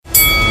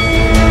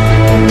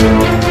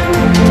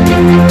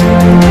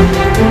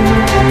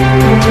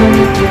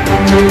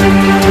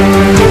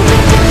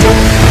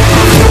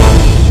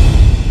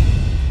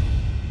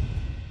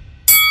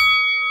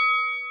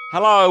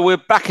Well, we're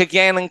back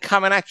again and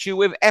coming at you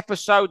with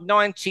episode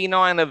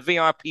 99 of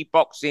VIP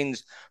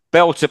Boxing's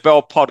Bell to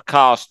Bell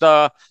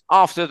podcast.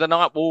 After the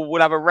night, we'll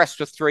have a rest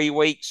for 3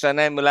 weeks, and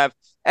then we'll have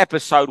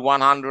episode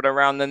 100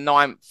 around the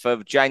 9th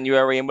of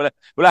January, and we'll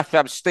have to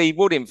have Steve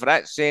Wood in for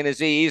that, seeing as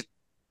he is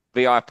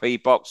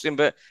VIP Boxing,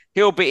 but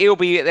he'll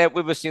be there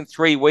with us in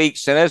 3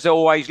 weeks. And as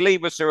always,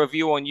 leave us a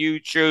review on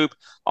YouTube,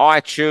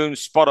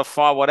 iTunes,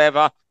 Spotify,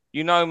 whatever.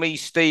 You know me,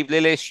 Steve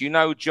Lillis. You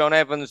know John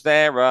Evans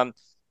there.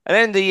 An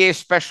end of the year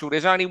special.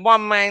 There's only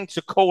one man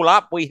to call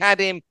up. We had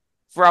him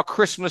for our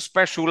Christmas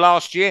special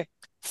last year.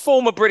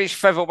 Former British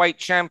featherweight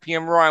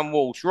champion Ryan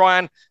Walsh.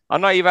 Ryan, I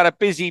know you've had a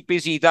busy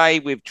day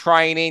with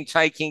training,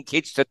 taking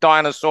kids to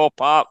dinosaur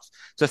parks.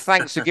 So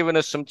thanks for giving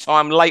us some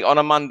time late on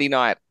a Monday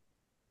night.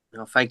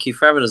 Oh, thank you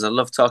for having us. I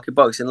love talking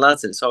boxing,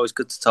 lads, and it's always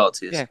good to talk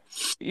to you. Yeah.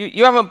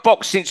 You haven't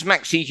boxed since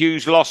Maxie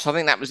Hughes lost. I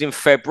think that was in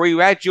February.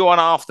 We had you on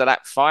after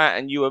that fight,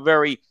 and you were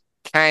very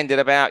candid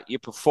about your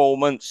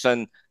performance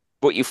and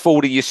what you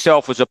thought of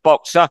yourself as a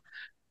boxer.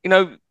 You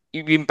know,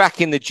 you've been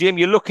back in the gym.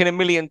 You're looking $1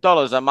 million,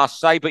 I must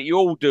say, but you're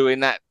all doing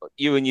that.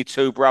 You and your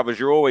two brothers,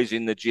 you're always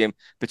in the gym,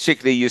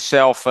 particularly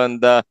yourself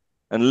and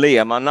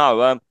Liam, I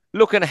know.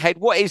 Looking ahead,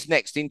 what is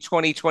next in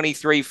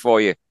 2023 for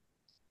you?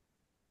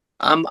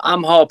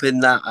 I'm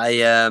hoping that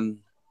I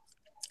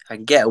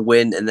can get a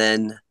win and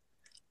then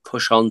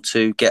push on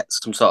to get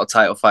some sort of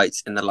title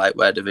fights in the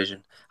lightweight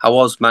division. I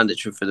was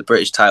mandatory for the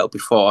British title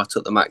before I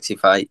took the Maxi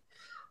fight,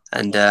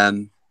 and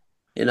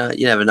you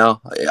never know.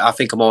 I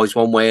think I'm always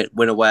one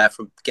win away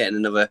from getting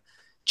another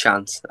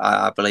chance.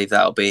 I believe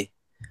that'll be,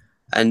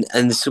 and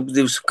there was some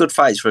good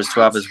fights for us to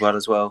have as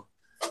well.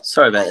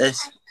 Sorry about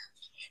this.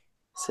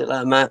 Sit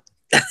like Matt.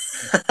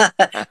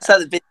 It's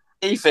like the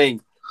big thing.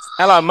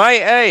 Hello,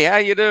 mate. Hey, how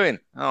you doing?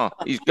 Oh,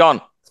 he's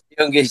gone.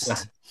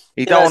 Youngest.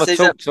 He don't want to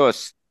talk to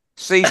us.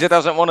 Caesar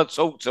doesn't want to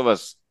talk to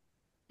us.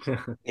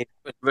 He's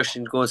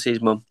rushing to go and see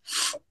his mum.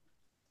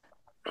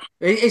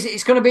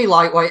 It's going to be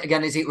lightweight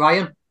again, is it,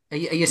 Ryan? Are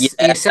you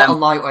set on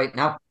lightweight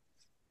now?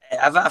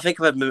 I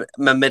think I've had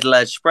my middle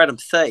edge spread. I'm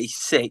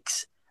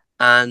 36,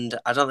 and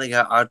I don't think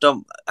I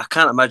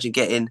can't imagine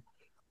getting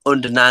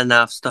under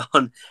 9.5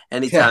 stone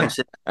anytime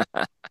soon.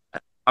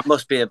 I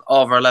must be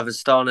over 11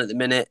 stone at the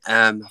minute.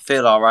 I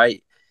feel all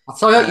right. I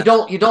tell you,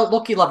 you don't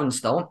look 11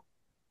 stone.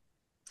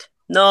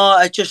 No,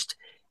 like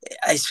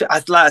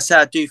I said,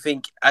 I do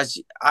think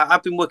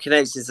I've been working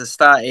out since I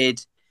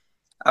started.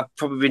 I've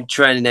probably been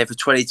training there for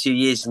 22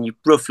 years, and you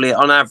roughly,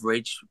 on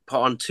average,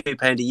 put on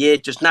 £2 a year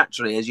just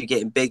naturally as you're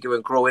getting bigger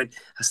and growing.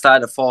 I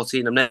started at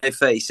 14, I'm now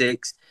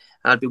 36,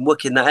 and I've been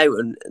working that out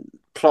and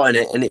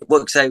plotting it, and it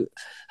works out.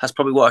 That's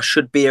probably what I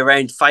should be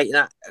around fighting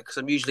at, because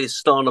I'm usually a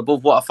stone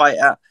above what I fight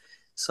at.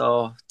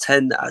 So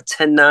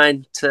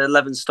 10.9 to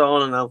 11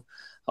 stone, and I'll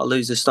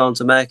lose a stone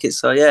to make it.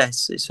 So yeah,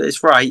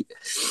 it's right.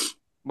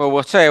 Well,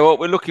 we'll tell you what,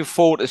 we're looking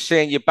forward to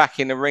seeing you back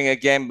in the ring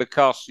again,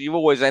 because you've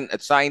always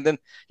entertained. And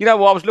you know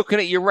what, I was looking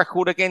at your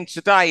record again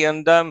today,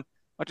 and I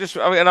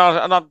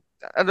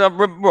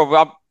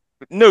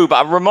knew, but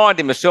I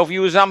reminded myself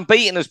you was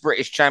unbeaten as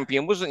British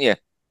champion, wasn't you?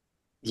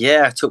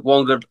 Yeah, I took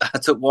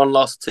one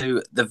loss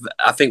to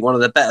I think one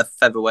of the better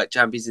featherweight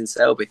champions in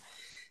Selby.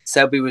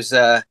 Selby was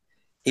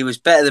he was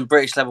better than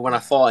British level when I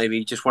fought him.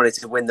 He just wanted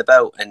to win the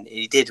belt, and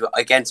he did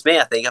against me.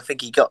 I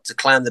think he got to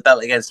climb the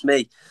belt against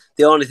me.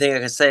 The only thing I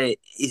can say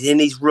is, in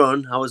his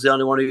run, I was the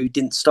only one who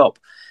didn't stop.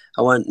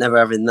 I weren't never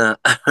having that.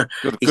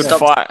 Good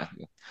fight.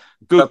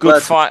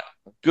 Good fight.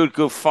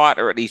 Good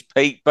fighter at his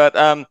peak. But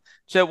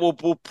so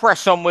we'll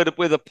press on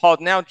with a pod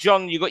now.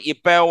 John, you got your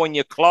bell and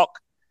your clock.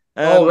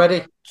 All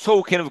ready.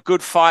 Talking of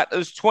good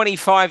fighters,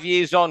 25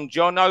 years on,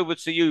 John, over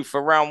to you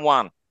for round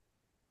one.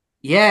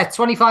 Yeah,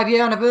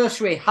 25-year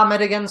anniversary,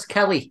 Hamed against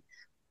Kelly.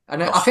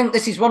 And I think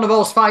this is one of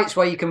those fights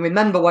where you can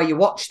remember where you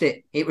watched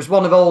it. It was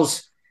one of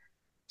those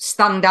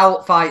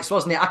standout fights,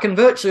 wasn't it? I can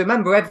virtually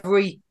remember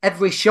every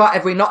shot,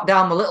 every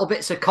knockdown, the little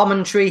bits of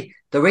commentary,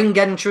 the ring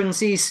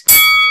entrances.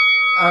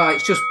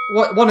 It's just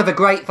one of the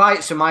great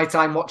fights from my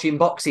time watching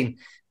boxing.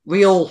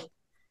 Real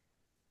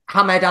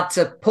Hamed had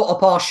to put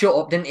up or shut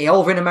up, didn't he?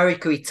 Over in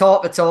America, he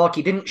talked the talk.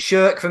 He didn't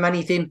shirk from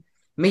anything.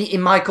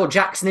 Meeting Michael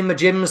Jackson in the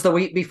gyms the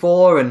week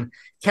before, and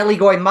Kelly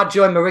going mad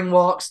during the ring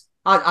walks.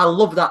 I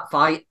love that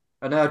fight,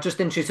 and I'm just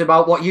interested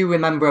about what you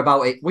remember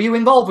about it. Were you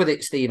involved with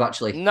it, Steve,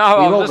 actually? No,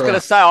 I was just going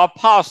to say I'll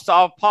pass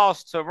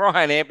to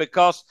Ryan here,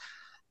 because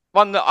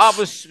I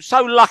was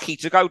so lucky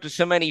to go to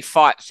so many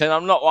fights, and I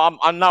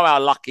know how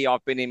lucky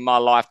I've been in my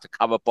life to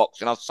cover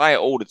boxing. I say it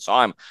all the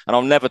time, and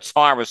I'll never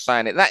tire of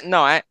saying it. That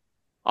night,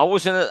 I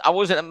wasn't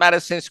at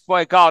Madison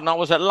Square Garden. I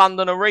was at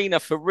London Arena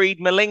for Reed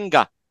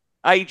Malinga.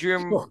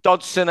 Adrian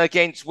Dodson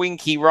against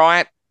Winky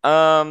Wright.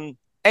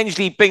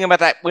 Ensley Bingham had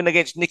that win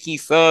against Nicky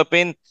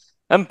Thurbin.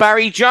 And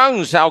Barry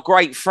Jones, our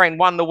great friend,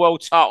 won the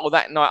world title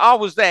that night. I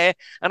was there,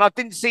 and I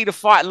didn't see the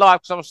fight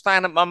live because I was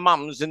staying at my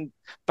mum's. And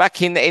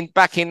back in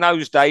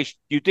those days,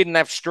 you didn't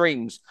have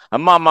streams,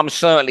 and my mum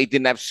certainly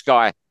didn't have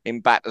Sky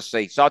in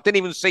Battersea, so I didn't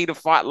even see the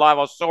fight live.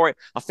 I saw it.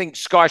 I think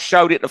Sky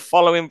showed it the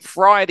following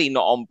Friday,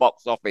 not on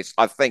Box Office,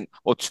 I think,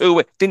 or 2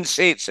 weeks. Didn't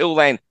see it till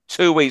then.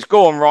 2 weeks.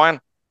 Go on,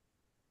 Ryan.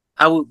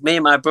 Me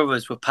and my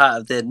brothers were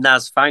part of the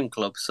Naz fan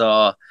club,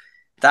 so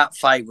that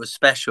fight was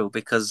special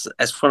because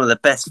it's one of the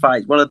best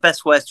fights, one of the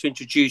best ways to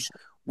introduce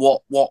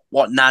what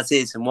Naz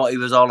is and what he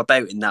was all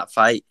about in that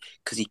fight.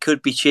 Because he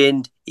could be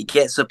chinned, he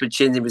gets up and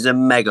chins. It was a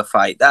mega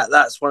fight.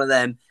 That's one of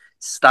them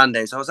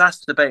standouts. I was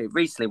asked about it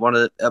recently,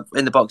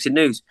 in the Boxing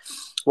News,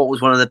 what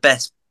was one of the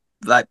best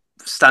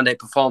standout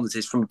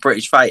performances from a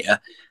British fighter,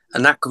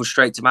 and that comes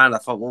straight to mind. I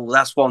thought, well,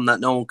 that's one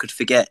that no one could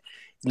forget.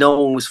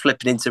 No one was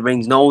flipping into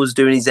rings, no one was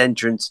doing his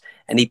entrance,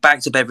 and he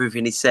backed up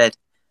everything he said.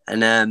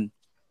 And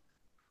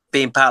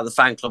being part of the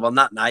fan club on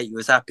that night, he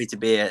was happy to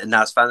be a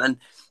Naz fan. And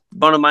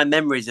one of my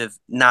memories of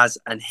Naz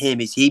and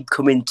him is he'd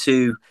come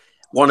into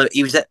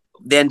he was at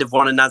the end of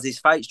one of Naz's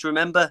fights, do you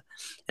remember?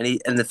 And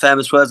the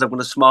famous words, "I'm going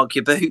to smoke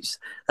your boots."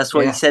 That's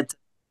what he said.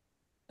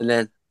 And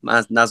then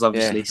Naz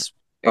obviously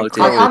smoked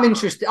it.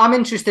 I'm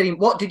interested in,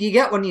 what did you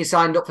get when you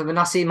signed up for the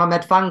Naseem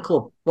Hamed fan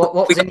club? What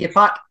was in your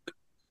pack?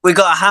 We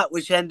got a hat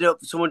which ended up,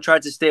 someone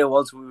tried to steal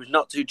one, so we was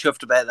not too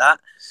chuffed about that.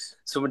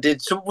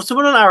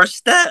 Someone on our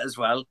estate as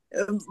well.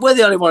 We're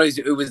the only one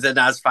who was the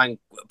Naz fan,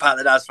 part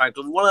of the Naz fan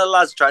club. One of the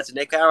lads tried to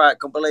nick it. All right,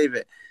 can't believe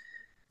it.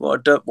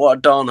 What a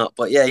donut.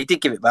 But yeah, he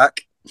did give it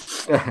back.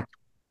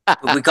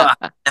 But we got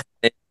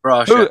a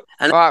brochure.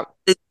 And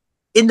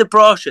in the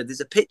brochure, there's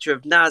a picture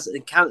of Naz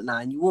and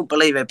Cantona, and you won't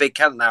believe how big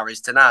Cantona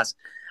is to Naz.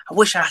 I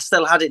wish I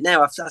still had it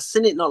now. I've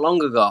seen it not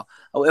long ago.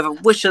 I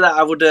wish that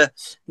I would have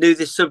knew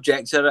this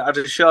subject, so I'd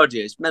have showed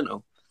you. It's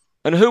mental.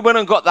 And who went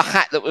and got the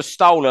hat that was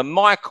stolen?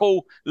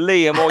 Michael,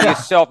 Liam, or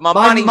yourself? My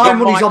money's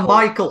on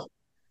Michael.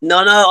 No,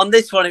 on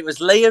this one it was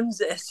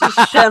Liam's.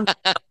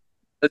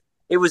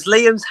 It was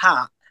Liam's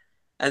hat,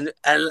 and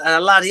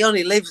a lad, he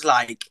only lives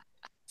like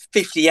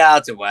 50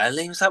 yards away. And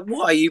he was like,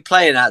 "What are you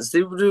playing at?"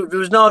 So there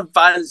was no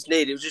violence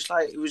needed. It was just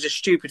like, it was a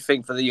stupid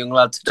thing for the young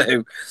lad to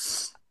do.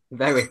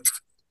 Very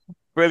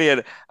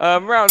brilliant.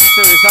 Round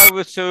 2 is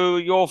over to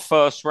your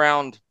first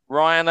round,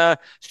 Ryan.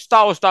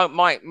 Styles don't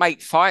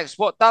make fights.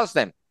 What does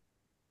them?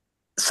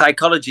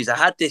 Psychologies. I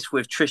had this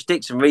with Trish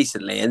Dixon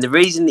recently, and the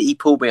reason that he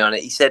pulled me on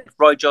it, he said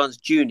Roy Jones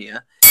Jr.,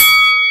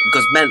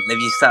 because mentally, if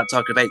you start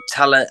talking about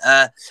talent,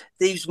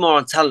 he was more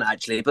on talent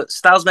actually, but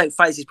Styles make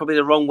fights is probably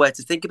the wrong way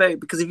to think about it,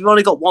 because if you've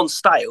only got one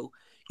style,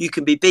 you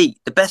can be beat.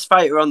 The best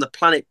fighter on the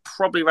planet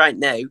probably right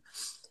now,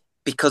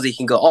 because he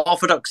can go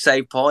orthodox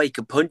southpaw, he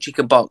can punch, he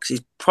can box,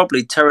 he's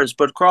probably Terence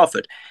Bud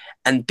Crawford.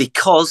 And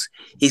because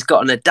he's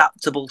got an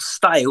adaptable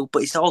style,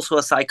 but it's also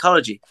a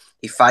psychology.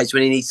 He fights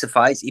when he needs to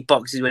fight. He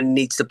boxes when he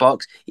needs to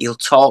box. He'll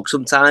talk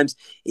sometimes.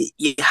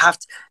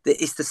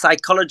 It's the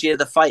psychology of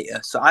the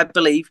fighter. So I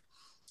believe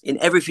in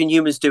everything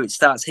humans do, it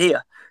starts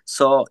here.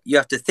 So you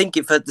have to think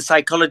it for the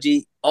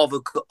psychology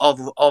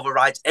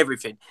overrides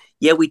everything.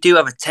 Yeah, we do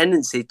have a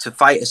tendency to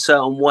fight a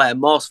certain way.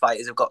 Most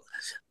fighters have got,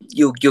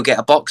 you'll get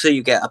a boxer,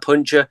 you get a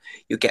puncher,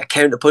 you get a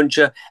counter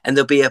puncher, and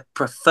there'll be a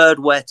preferred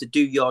way to do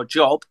your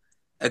job.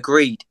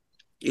 Agreed.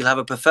 You'll have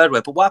a preferred way.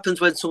 But what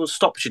happens when someone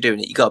stops you doing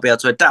it? You got to be able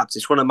to adapt.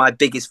 It's one of my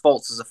biggest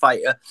faults as a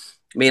fighter.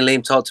 Me and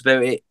Liam talked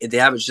about it in the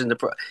amateurs and the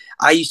pro.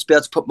 I used to be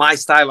able to put my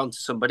style onto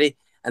somebody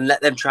and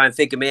let them try and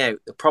figure me out.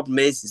 The problem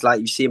is like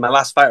you see in my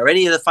last fight or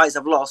any of the fights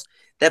I've lost,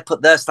 they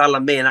put their style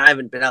on me and I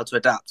haven't been able to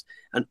adapt.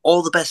 And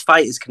all the best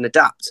fighters can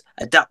adapt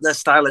their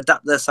style,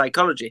 adapt their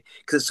psychology.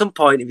 Because at some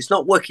point, if it's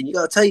not working, you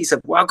got to tell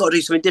yourself, well, I've got to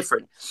do something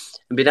different.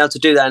 And being able to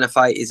do that in a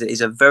fight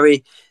is a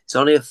very,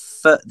 I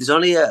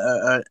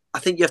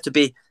think you have to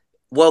be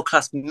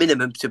world-class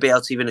minimum to be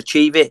able to even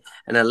achieve it.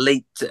 And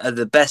elite,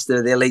 the best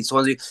of the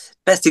elites.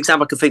 Best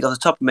example I can think of off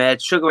the top of my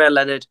head, Sugar Ray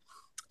Leonard,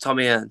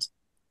 Tommy Hearns.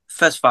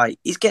 First fight,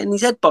 he's getting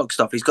his head boxed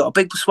off. He's got a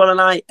big swollen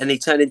eye and he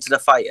turned into the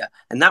fighter.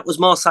 And that was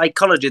more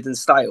psychology than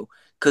style,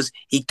 because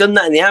he'd done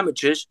that in the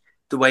amateurs,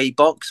 the way he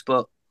boxed.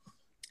 But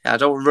I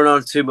don't want to run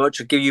on too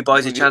much. I'll give you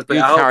boys a chance. But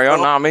you carry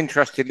on. I'm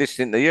interested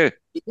listening to you.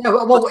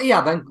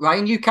 Yeah, then,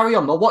 Ryan, you carry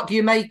on. Well, what do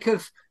you make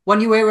of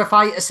when you hear a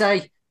fighter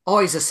say, "Oh,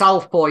 he's a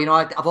southpaw"? You know,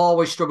 I've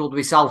always struggled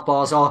with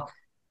southpaws. Or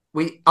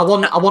I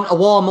want a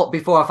warm up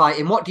before I fight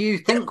him. What do you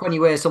think when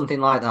you hear something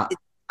like that?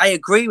 I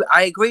agree with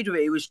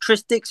it. It was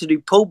Trish Dixon who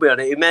pulled me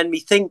on it. It made me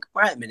think,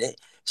 wait a minute,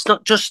 it's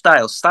not just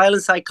style. Style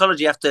and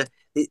psychology have to,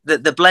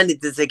 they're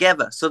blended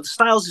together. So the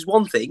styles is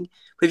one thing,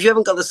 but if you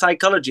haven't got the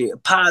psychology,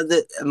 part of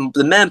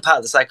the main part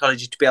of the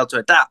psychology to be able to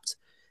adapt,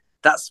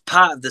 that's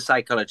part of the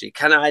psychology.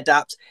 Can I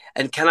adapt?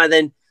 And can I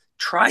then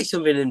try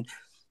something? And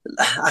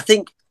I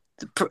think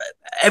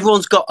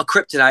everyone's got a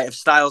kryptonite of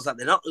styles that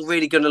they're not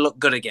really going to look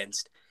good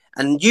against.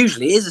 And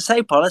usually it is a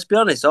southpaw, let's be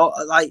honest. Or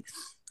like,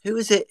 who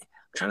is it?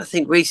 I'm trying to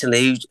think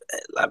recently,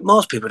 like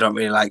most people don't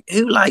really like.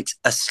 Who likes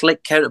a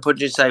slick counter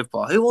punching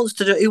southpaw? Who wants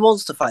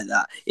to fight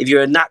that? If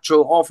you're a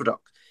natural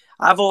orthodox,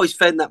 I've always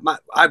found that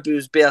I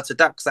was be able to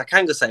adapt because I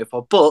can go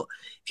southpaw. But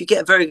if you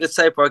get a very good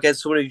southpaw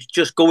against someone who's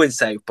just going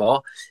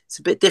southpaw, it's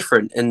a bit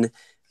different. And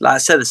like I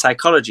said, the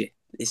psychology.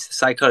 It's the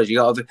psychology. You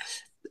got to be,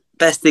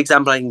 best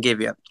example I can give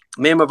you.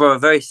 Me and my brother are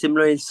very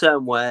similar in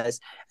certain ways.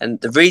 And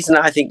the reason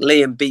I think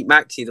Liam beat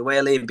Maxi, the way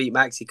Liam beat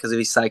Maxi, because of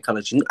his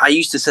psychology. I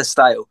used to say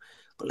style,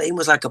 but Liam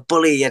was like a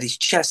bully. He had his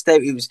chest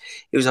out. It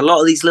was a lot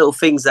of these little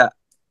things that,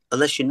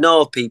 unless you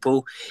know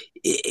people,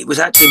 it was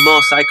actually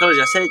more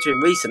psychology. I said it to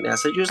him recently. I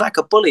said, he was like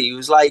a bully. He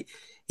was like,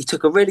 he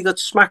took a really good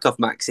smack off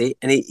Maxi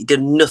and he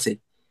did nothing.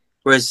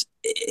 Whereas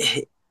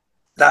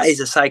that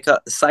is a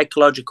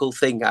psychological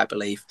thing, I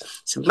believe.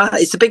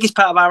 It's the biggest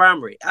part of our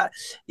armory.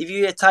 If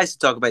you hear Tyson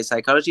talk about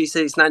psychology, he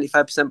says it's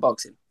 95%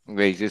 boxing.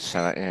 Yeah, he did say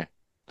that, yeah.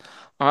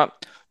 All right.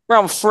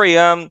 Round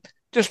 3,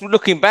 just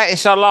looking back,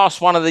 it's our last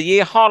one of the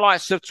year.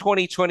 Highlights of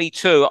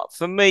 2022.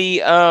 For me,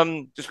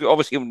 just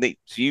obviously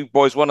to you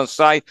boys want to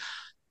say,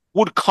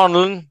 Wood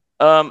Conlan,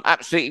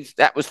 absolutely,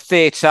 that was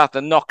theatre,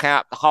 the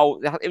knockout,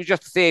 it was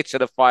just theatre,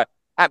 the fight.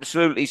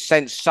 Absolutely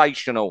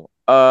sensational.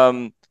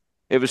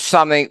 It was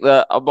something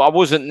that I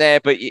wasn't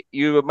there, but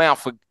you were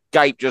mouth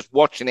agape just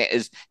watching it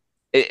as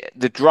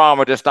the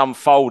drama just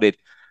unfolded.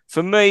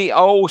 For me, I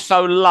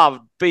also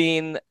loved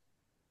being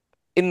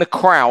in the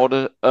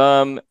crowd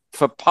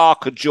for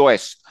Parker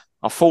Joyce.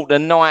 I thought the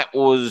night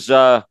was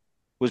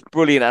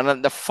brilliant,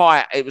 and the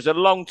fight. It was a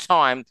long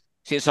time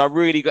since I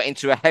really got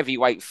into a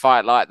heavyweight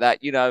fight like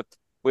that. You know,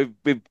 with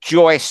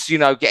Joyce, you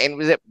know, getting,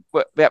 was it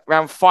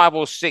around 5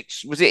 or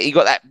 6? Was it? He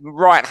got that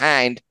right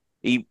hand.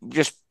 He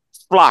just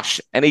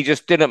flush, and he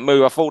just didn't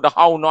move. I thought the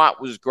whole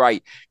night was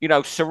great. You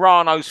know,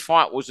 Serrano's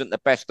fight wasn't the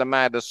best,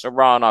 Amanda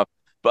Serrano,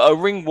 but a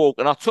ring walk.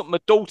 And I took my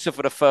daughter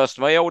for the first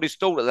time, my oldest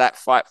daughter, that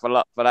fight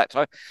for that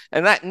time.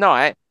 And that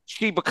night,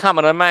 she became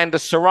an Amanda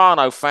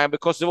Serrano fan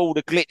because of all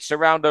the glitz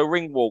around her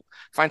ring walk.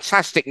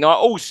 Fantastic night.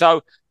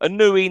 Also, a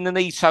Nui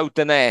Nonito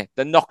Donaire,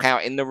 the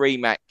knockout in the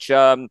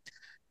rematch.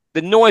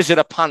 The noise of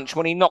the punch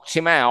when he knocked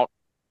him out,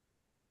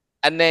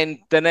 and then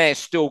Donaire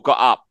still got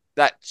up.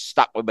 That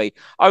stuck with me.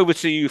 Over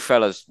to you,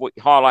 fellas. What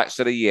highlights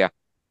of the year?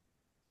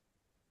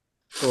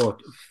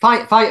 Good.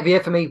 Fight of the year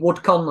for me, Wood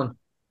Conlan.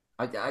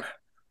 I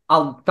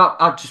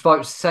just thought it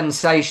was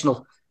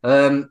sensational.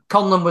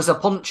 Conlan was a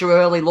puncher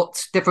early,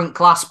 looked different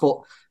class, but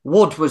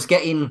Wood was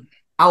getting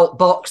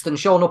outboxed and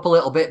shown up a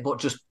little bit, but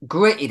just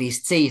gritted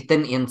his teeth,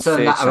 didn't he, and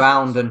turned that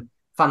around, and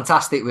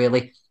fantastic,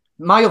 really.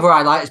 My other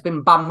highlight has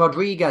been Bam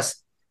Rodriguez,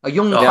 a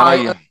young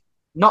fighter,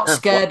 not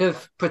scared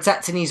of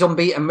protecting his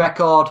unbeaten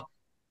record.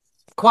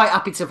 Quite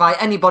happy to fight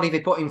anybody they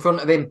put in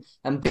front of him,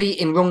 and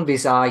beating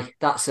Rungvisai.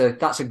 That's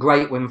a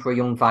great win for a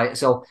young fighter.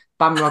 So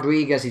Bam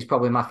Rodriguez is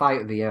probably my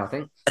fight of the year, I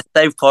think. A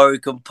southpaw who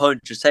can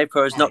punch. A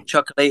southpaw has knocked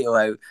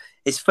Chocolatito out.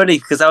 It's funny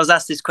because I was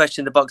asked this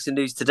question in the Boxing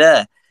News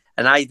today,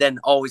 and I then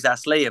always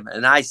ask Liam,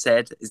 and I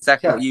said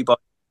exactly what you both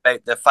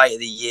about the fight of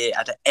the year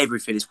out of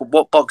everything. It's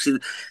what boxing,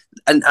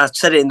 and I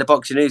said it in the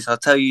Boxing News. I'll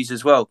tell you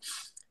as well.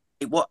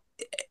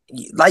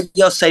 Like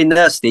you're saying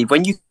there, Steve,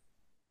 when you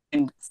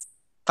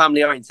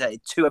family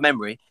orientated to a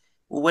memory.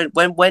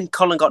 When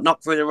Colin got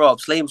knocked through the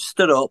ropes, Liam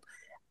stood up,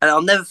 and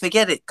I'll never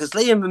forget it because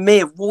Liam and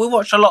me, we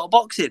watch a lot of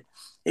boxing.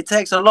 It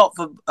takes a lot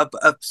for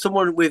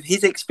someone with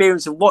his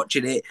experience of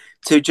watching it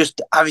to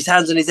just have his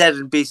hands on his head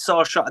and be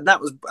so shot, and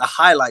that was a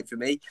highlight for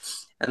me.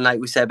 And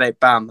like we said about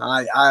Bam,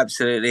 I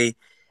absolutely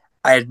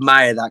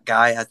admire that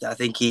guy. I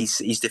think he's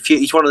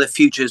one of the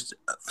future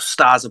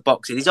stars of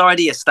boxing. He's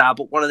already a star,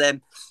 but one of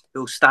them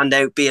who'll stand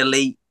out, be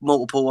elite,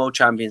 multiple world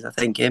champions. I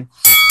think him.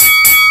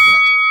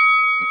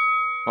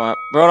 All right,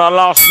 we're on our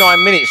last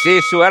 9 minutes here,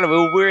 so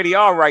we really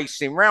are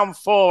racing. Round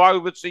 4,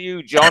 over to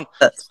you, John.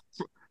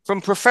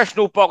 From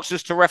professional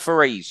boxers to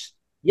referees.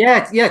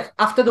 Yeah.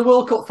 After the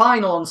World Cup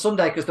final on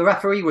Sunday, because the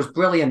referee was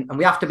brilliant, and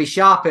we have to be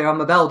sharp here on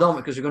the bell, don't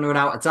we? Because we're going to run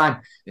out of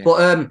time.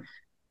 Yeah.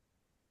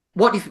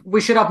 But we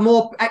should have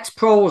more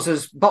ex-pros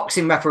as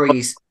boxing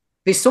referees.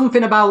 There's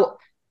something about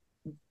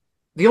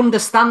they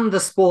understand the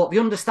sport, they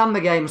understand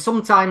the game.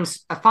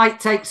 Sometimes a fight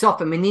takes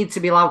off, and we need to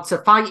be allowed to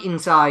fight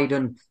inside,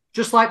 and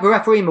just like the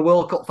referee in the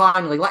World Cup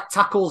final, he let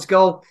tackles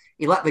go,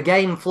 he let the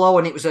game flow,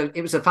 and it was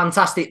a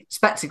fantastic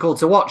spectacle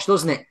to watch,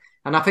 doesn't it?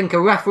 And I think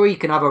a referee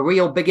can have a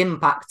real big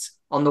impact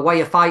on the way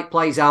a fight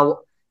plays out,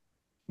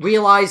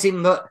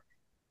 realising that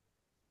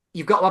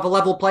you've got to have a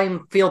level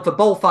playing field for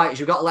both fighters.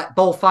 You've got to let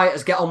both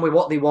fighters get on with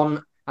what they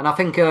want. And I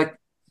think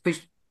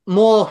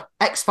more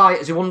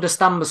ex-fighters who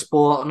understand the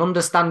sport and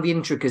understand the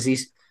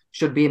intricacies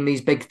should be in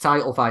these big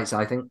title fights,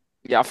 I think.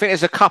 Yeah, I think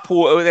there's a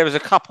couple.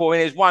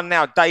 There's one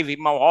now. David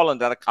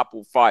Mulholland had a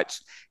couple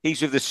fights.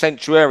 He's with the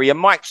Sanctuary. And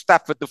Mike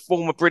Stafford, the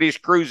former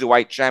British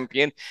cruiserweight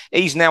champion,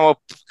 he's now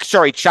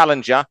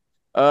challenger.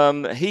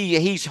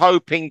 He's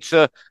hoping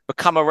to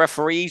become a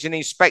referee. He's an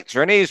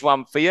inspector. And here's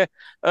one for you.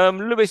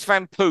 Louis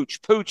Van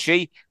Pooch.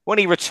 Poochie, when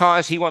he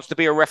retires, he wants to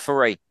be a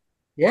referee.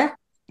 Yeah.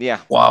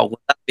 Yeah. Wow,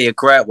 well, that'd be a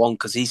great one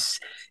because he's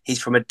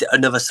from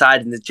another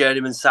side, in the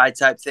journeyman side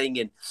type thing.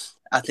 And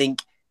I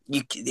think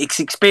it's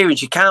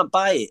experience. You can't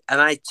buy it. And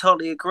I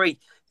totally agree.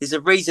 There's a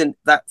reason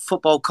that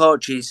football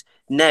coaches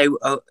now,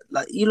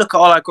 like you look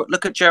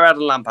at Gerrard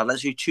and Lampard.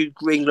 Let's do two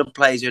England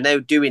players who are now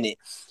doing it.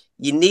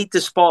 You need the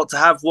sport to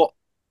have what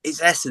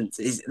its essence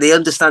is. They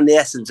understand the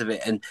essence of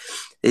it, and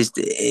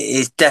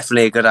it's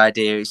definitely a good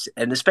idea.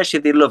 And especially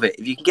if they love it.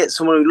 If you can get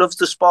someone who loves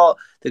the sport,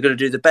 they're going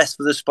to do the best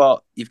for the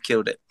sport. You've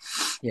killed it.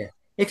 Yeah.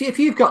 If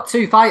you've got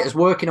two fighters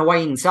working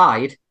away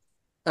inside,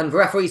 and the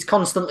referee's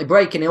constantly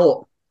breaking it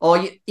up,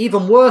 or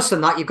even worse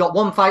than that, you've got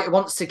one fighter who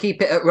wants to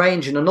keep it at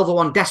range and another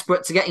one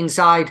desperate to get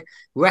inside,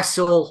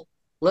 wrestle,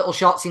 little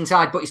shots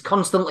inside, but he's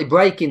constantly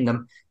breaking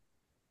them.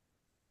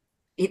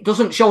 It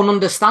doesn't show an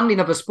understanding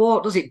of a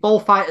sport, does it?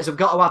 Both fighters have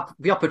got to have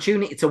the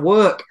opportunity to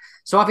work.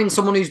 So having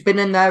someone who's been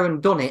in there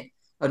and done it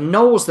and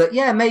knows that,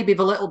 yeah, maybe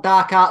the little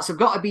dark arts have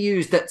got to be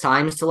used at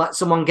times to let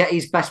someone get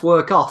his best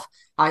work off.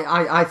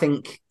 I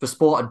think the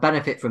sport would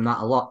benefit from that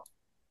a lot.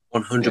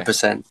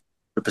 100%.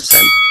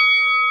 100%.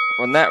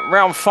 On that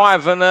round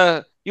 5,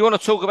 and you want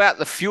to talk about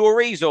the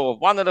Furies or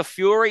one of the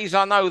Furies?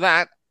 I know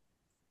that,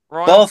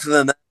 right? Both of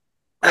them.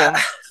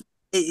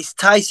 It's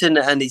Tyson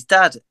and his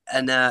dad,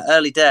 and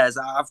early days.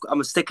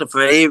 I'm a stickler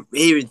for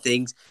hearing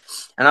things,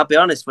 and I'll be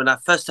honest. When I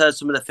first heard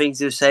some of the things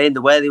he was saying,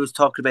 the way they was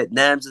talking about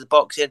names of the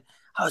boxing,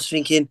 I was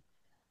thinking,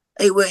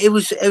 it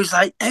was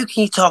like, how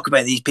can you talk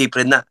about these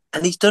people in that?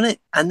 And he's done it,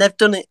 and they've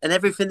done it, and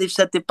everything they've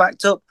said they've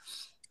backed up.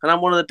 And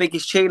I'm one of the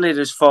biggest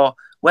cheerleaders for.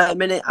 Wait a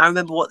minute, I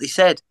remember what they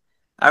said.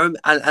 And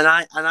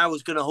I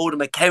was going to hold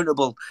him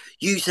accountable.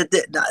 You said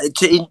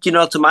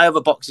that to my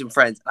other boxing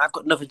friends. I've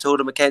got nothing to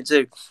hold him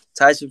accountable to.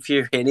 Tyson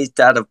Fury and his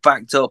dad have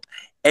backed up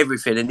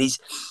everything, and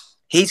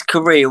his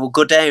career will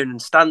go down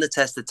and stand the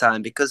test of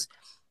time because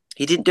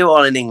he didn't do it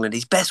all in England.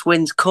 His best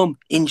wins come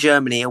in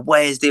Germany,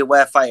 away as the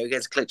away fighter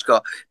against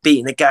Klitschko,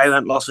 beating a guy who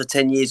hadn't lost for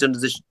 10 years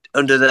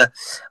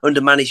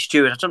under Manny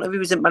Stewart. I don't know if he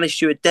was at Manny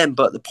Stewart then,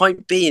 but the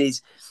point being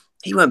is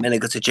he weren't meant to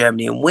go to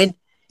Germany and win.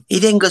 He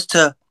then goes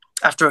to,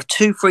 after a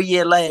 2-3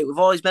 year layout with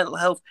all his mental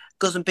health,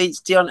 goes and beats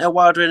Deontay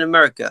Wilder in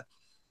America.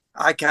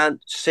 I can't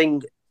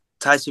sing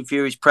Tyson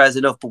Fury's prayers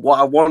enough, but what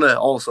I want to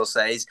also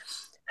say is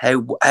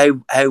how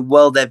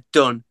well they've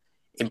done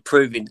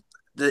improving.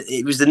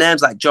 It was the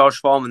names like George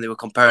Foreman they were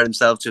comparing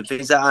themselves to and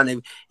things like that,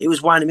 and it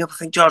was winding me up. I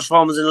think George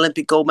Foreman's an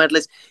Olympic gold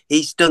medalist.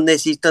 He's done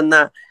this, he's done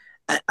that,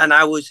 and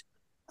I was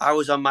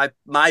on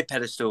my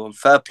pedestal and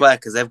fair play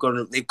because they've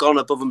gone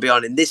above and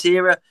beyond. In this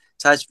era,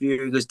 Tyson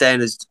Fury goes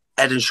down as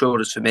head and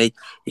shoulders for me.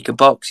 He can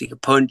box, he can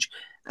punch,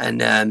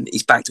 and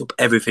he's backed up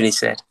everything he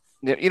said.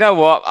 You know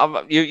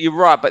what? You're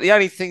right, but the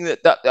only thing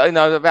that I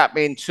know about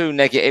being too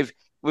negative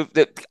with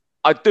that,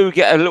 I do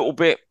get a little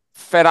bit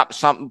fed up,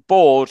 something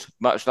bored,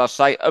 much I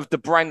say, of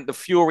the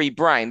Fury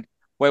brand,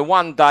 where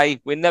one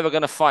day we're never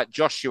going to fight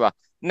Joshua.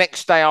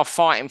 Next day I'll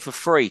fight him for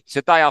free.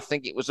 Today I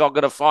think it was I'm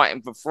going to fight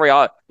him for free.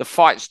 The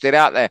fight's still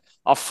out there.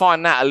 I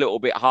find that a little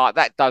bit hard.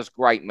 That does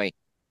grate me.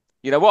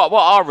 You know what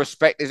I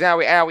respect is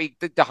how he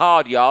did the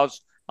hard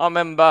yards. I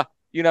remember,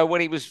 when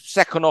he was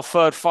second or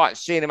third fight,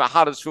 seeing him at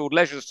Huddersfield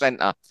Leisure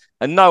Centre,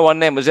 and no one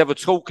then was ever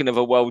talking of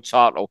a world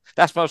title.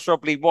 That's most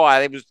probably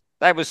why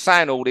they was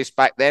saying all this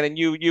back then, and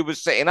you were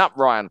sitting up,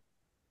 Ryan.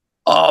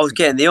 Oh, I was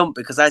getting the ump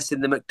because I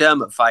seen the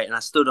McDermott fight, and I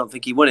still don't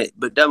think he won it.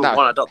 McDermott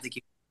won. I don't think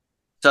he.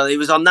 So it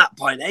was on that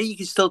point. Hey, you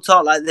can still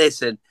talk like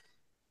this, and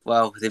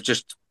well,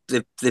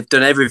 they've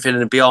done everything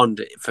and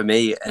beyond for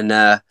me, and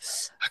I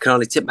can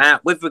only tip my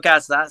hat. With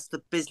regards to that, that's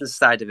the business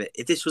side of it.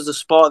 If this was a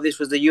sport, if this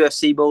was the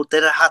UFC mode,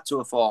 they'd have had to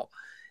have fought.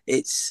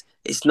 It's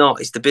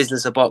not. It's the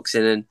business of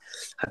boxing, and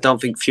I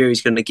don't think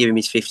Fury's going to give him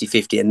his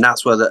 50-50, and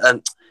that's where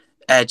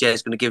AJ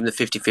is going to give him the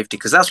 50-50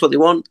 because that's what they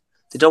want.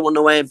 They don't want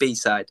no A and B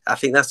side. I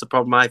think that's the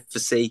problem I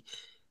foresee,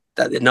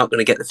 that they're not going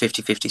to get the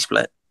 50-50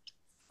 split.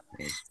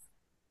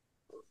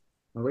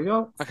 There we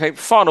go. Okay,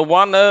 final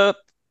one. I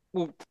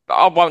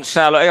won't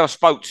sound like I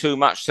spoke too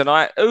much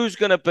tonight. Who's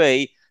going to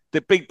be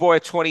the big boy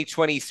of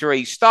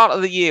 2023? Start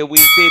of the year, we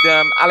did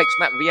Alex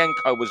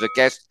Matvienko was a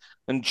guest,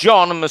 and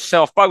John and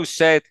myself both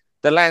said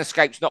the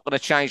landscape's not going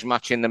to change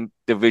much in the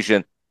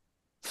division.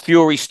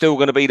 Fury's still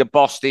going to be the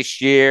boss this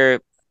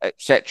year,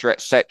 etc.,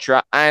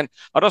 etc. And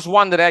I just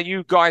wondered how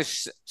you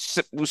guys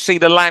will see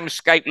the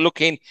landscape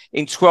looking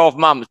in 12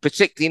 months,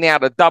 particularly now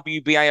the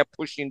WBA are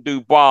pushing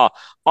Dubois,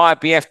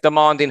 IBF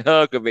demanding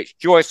Hrgovic,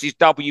 Joyce's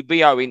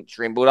WBO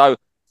interim, although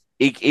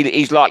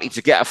he's likely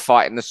to get a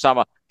fight in the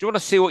summer. Do you want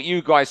to see what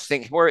you guys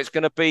think, where it's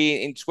going to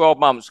be in 12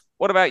 months?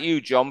 What about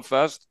you, John,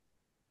 first?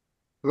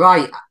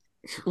 Right.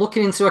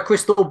 Looking into a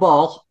crystal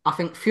ball, I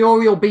think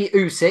Fury will beat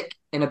Usyk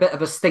in a bit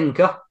of a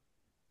stinker.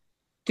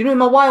 Do you know who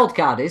my wild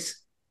card is?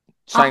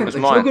 Same as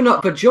mine.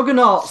 The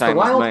Juggernaut's the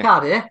wild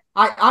card here.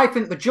 I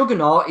think the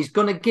Juggernaut is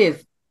going to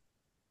give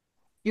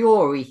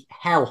Fury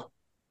hell.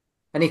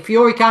 And if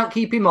Fury can't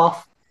keep him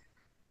off,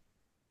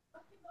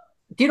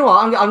 do you know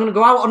what? I'm going to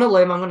go out on a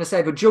limb. I'm going to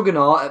say the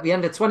Juggernaut at the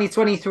end of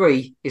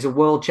 2023 is a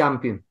world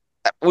champion.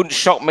 That wouldn't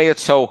shock me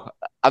at all.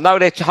 I know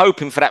they're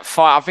hoping for that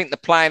fight. I think the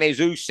plan is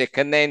Usyk,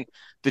 and then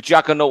the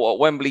Juggernaut at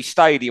Wembley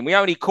Stadium. We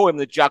only call him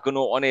the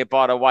Juggernaut on here,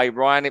 by the way,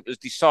 Ryan. It was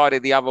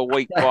decided the other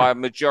week by a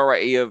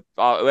majority of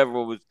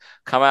whoever was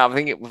come out. I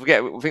think it was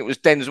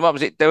Denzel. What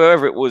was it?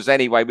 Whoever it was,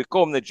 anyway. We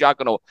call him the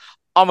Juggernaut.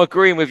 I'm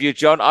agreeing with you,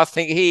 John. I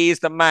think he is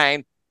the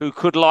man who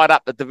could light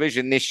up the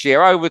division this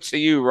year. Over to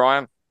you,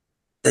 Ryan.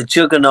 The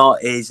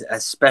Juggernaut is a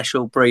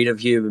special breed of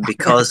human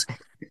because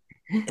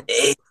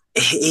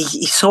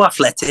he's so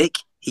athletic.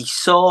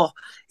 He's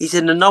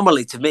an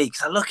anomaly to me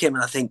because I look at him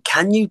and I think,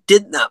 can you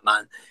did that,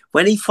 man?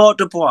 When he fought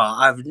Dubois,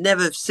 I've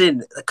never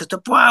seen, because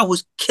Dubois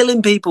was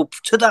killing people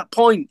to that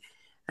point.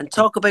 And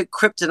talk about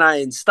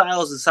kryptonite and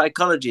styles and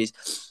psychologies.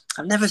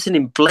 I've never seen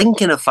him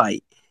blink in a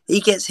fight. He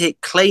gets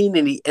hit clean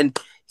and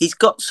he's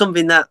got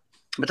something that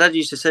my dad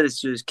used to say this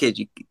to his kids,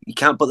 you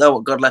can't put out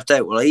what God left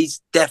out. Well, he's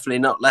definitely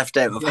not left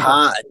out of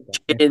heart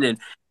and chin, and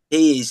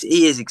he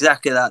is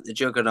exactly that, the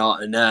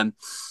Juggernaut. And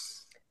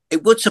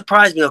it would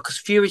surprise me, though, because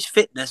Fury's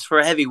fitness for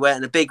a heavyweight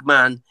and a big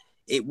man,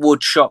 it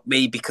would shock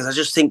me, because I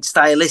just think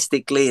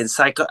stylistically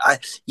and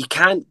you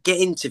can't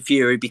get into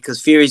Fury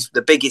because Fury's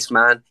the biggest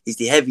man, he's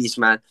the heaviest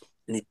man,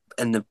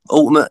 and the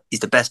ultimate is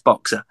the best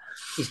boxer.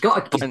 He's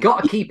got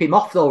to keep him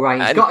off, though,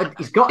 Ryan.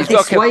 He's got to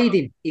dissuade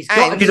him. He's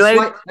got to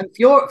dissuade.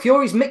 And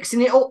Fury's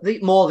mixing it up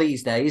more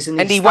these days, and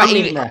he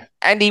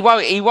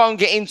won't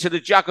get into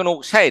the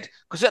Juggernaut's head,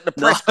 because at the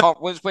press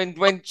conference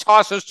when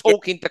Tyson's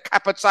talking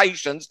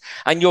decapitations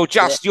and you're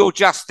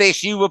just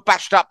this, you were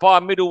bashed up by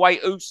a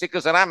middleweight Usyk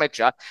as an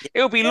amateur.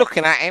 He'll be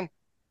looking at him,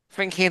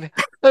 thinking,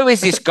 "Who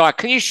is this guy?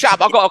 Can you shut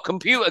up? I've got a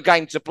computer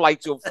game to play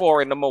till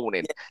 4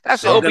 a.m.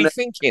 That's what he'll be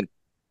thinking.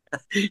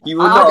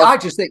 I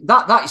just think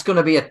that is going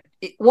to be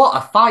what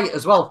a fight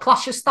as well.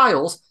 Clash of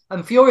styles,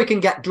 and Fury can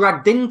get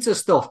dragged into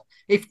stuff.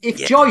 If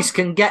Joyce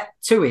can get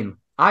to him,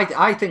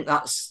 I think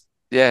that's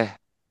a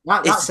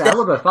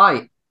hell of a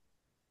fight.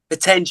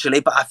 Potentially,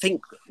 but I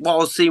think what I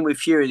was seeing with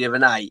Fury the other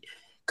night,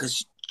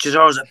 because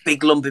Cesaro's a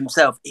big lump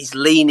himself, he's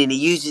leaning, he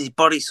uses his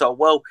body so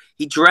well,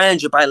 he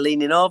drowns you by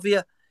leaning over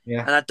you.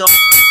 Yeah. And I think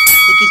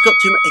he's got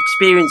too much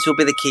experience will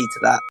be the key to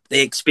that.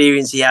 The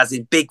experience he has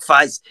in big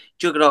fights.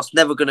 Juggernaut's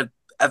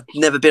I've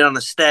never been on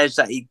a stage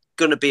that he's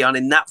going to be on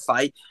in that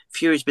fight.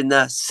 Fury's been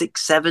there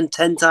 6, 7,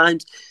 10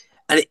 times.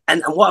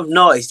 And what I've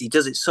noticed, he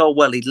does it so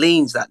well. He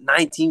leans that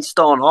 19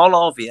 stone all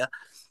over you.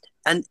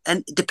 And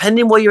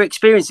depending what your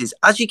experience is,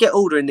 as you get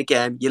older in the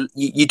game,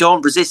 you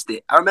don't resist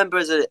it. I remember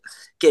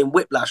getting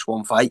whiplash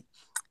one fight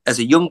as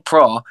a young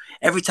pro.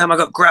 Every time I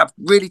got grabbed,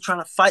 really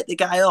trying to fight the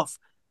guy off,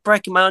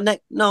 breaking my own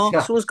neck. No,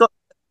 someone's got...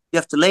 You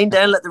have to lean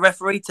down, let the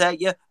referee take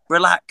you,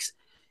 relax.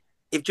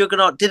 If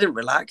Juggernaut didn't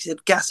relax,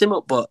 he'd gas him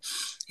up, but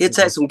he'd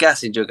take some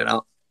gas in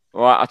Juggernaut.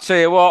 All right, I'll tell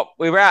you what,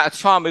 we're out of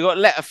time. We've got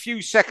a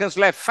few seconds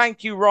left.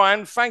 Thank you,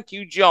 Ryan. Thank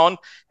you, John.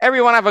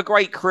 Everyone have a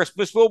great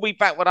Christmas. We'll be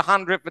back with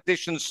 100th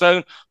edition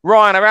soon.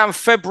 Ryan, around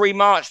February,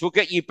 March, we'll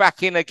get you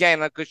back in again,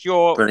 because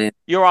you're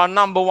our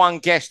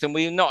 #1 guest, and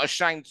we're not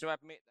ashamed to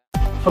admit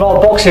that. For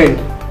all boxing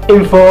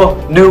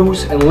info,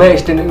 news and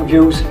latest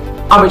interviews,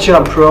 amateur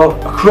and pro,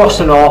 across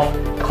the north,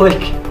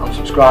 click and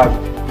subscribe.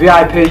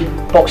 VIP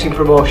Boxing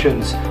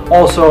Promotions.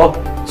 Also,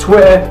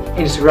 Twitter,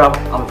 Instagram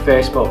and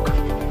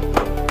Facebook.